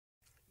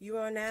You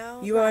are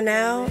now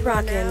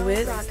rocking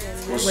with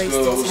What's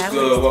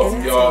good?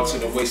 Welcome y'all to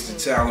the Wasted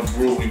Talent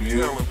Brew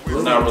Review.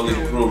 It's not really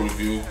a brew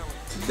review.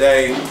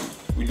 Today,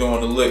 we doing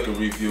the liquor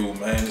review,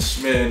 man. The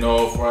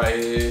Smirnoff right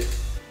here.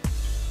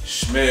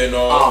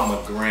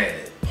 Smirnoff.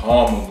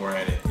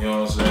 Pomegranate. You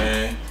know what I'm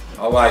saying?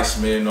 I like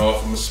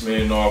Smirnoff. I'm a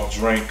Smirnoff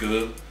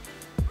drinker.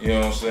 You know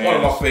what I'm saying? One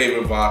of my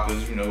favorite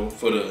vodkas, you know,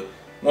 for the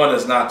one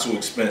that's not too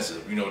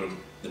expensive. You know,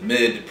 the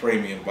mid to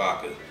premium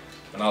vodka.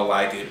 And I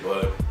like it,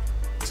 but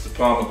it's the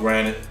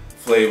pomegranate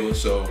flavor,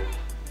 so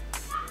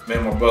me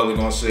and my brother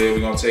gonna say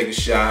we're gonna take a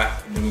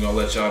shot and then we're gonna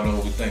let y'all know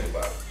what we think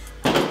about it.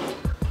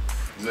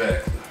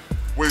 Exactly.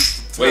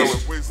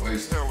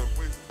 Wasted talent.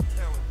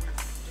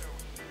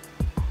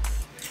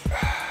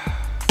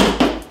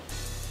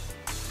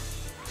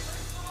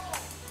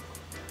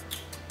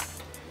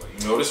 Well,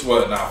 you know, this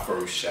wasn't our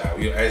first shot.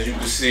 As you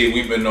can see,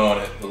 we've been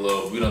on it a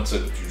little. We done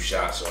took a few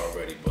shots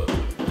already, but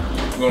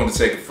we're gonna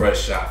take a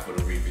fresh shot for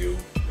the review.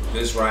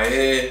 This right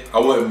here, I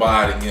wouldn't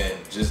buy it again.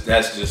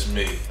 That's just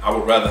me. I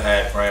would rather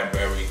have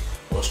cranberry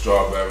or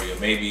strawberry or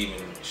maybe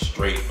even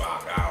straight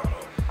vodka. I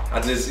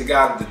don't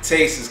know. The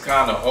taste is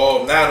kind of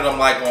off. Now that I'm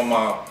like on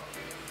my,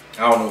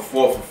 I don't know,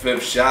 4th or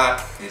 5th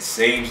shot, it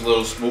seems a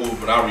little smooth.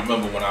 But I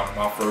remember when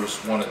my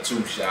first 1 or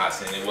 2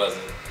 shots, and it was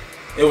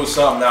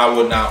something that I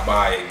would not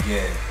buy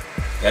again.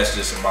 That's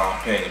just in my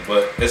opinion.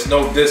 But it's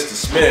no diss to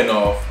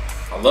Smirnoff.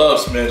 I love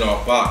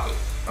Smirnoff vodka.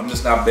 I'm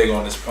just not big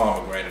on this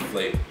pomegranate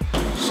flavor.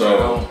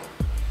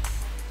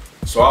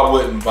 So I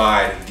wouldn't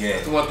buy it again.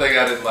 That's the one thing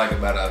I didn't like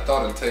about it. I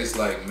thought it tastes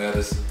like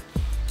medicine.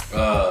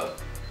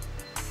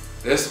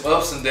 There's some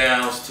ups and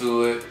downs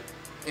to it.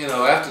 You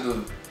know, after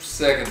the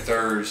 2nd,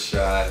 3rd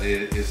shot,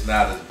 it's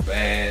not as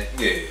bad.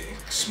 Yeah,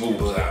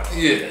 smooth out.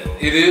 Yeah,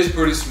 it is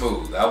pretty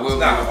smooth. I will. It's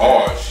not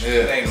harsh.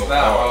 Yeah, it's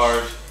not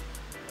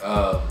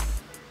harsh.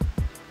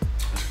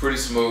 It's pretty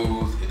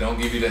smooth. It don't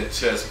give you that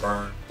chest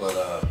burn. But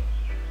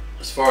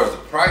as far as the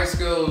price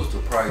goes, the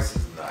price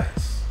is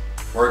nice.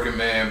 Working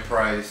man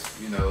price,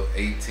 you know,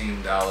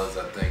 $18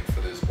 I think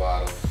for this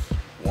bottle,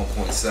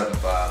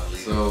 1.75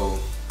 liters.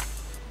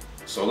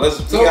 So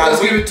let's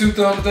give it 2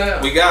 thumbs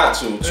down. We got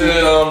to 2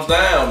 thumbs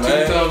down,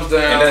 man. 2 thumbs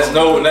down. And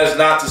that's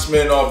not the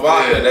Smirnoff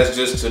vodka. Yeah. That's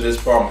just to this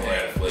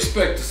pomegranate flavor.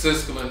 Respect to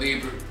Siskel and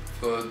Ebert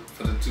for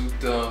the 2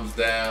 thumbs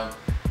down.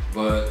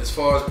 But as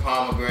far as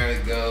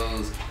pomegranate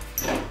goes,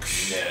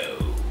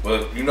 no.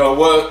 But you know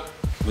what?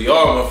 We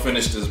are gonna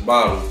finish this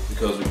bottle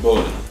because we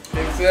bought it.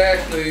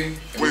 Exactly.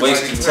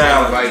 Wasting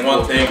talent is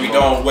one thing we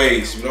don't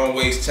waste. We don't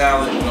waste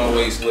talent, we don't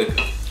waste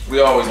liquor. We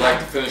always like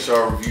to finish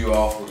our review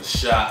off with a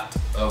shot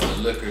of the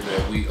liquor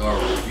that we are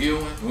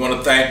reviewing. We want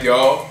to thank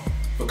y'all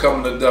for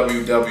coming to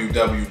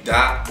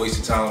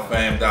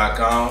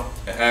www.wastedtalentfam.com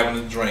and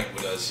having a drink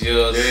with us.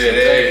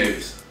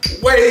 Yes,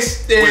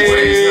 Wasted.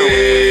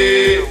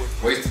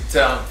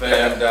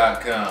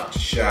 WastedTalentFam.com.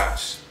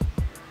 Shots.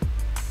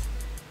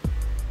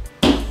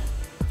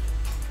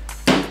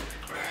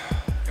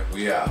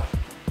 We out.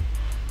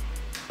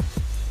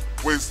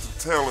 Wasted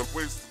talent.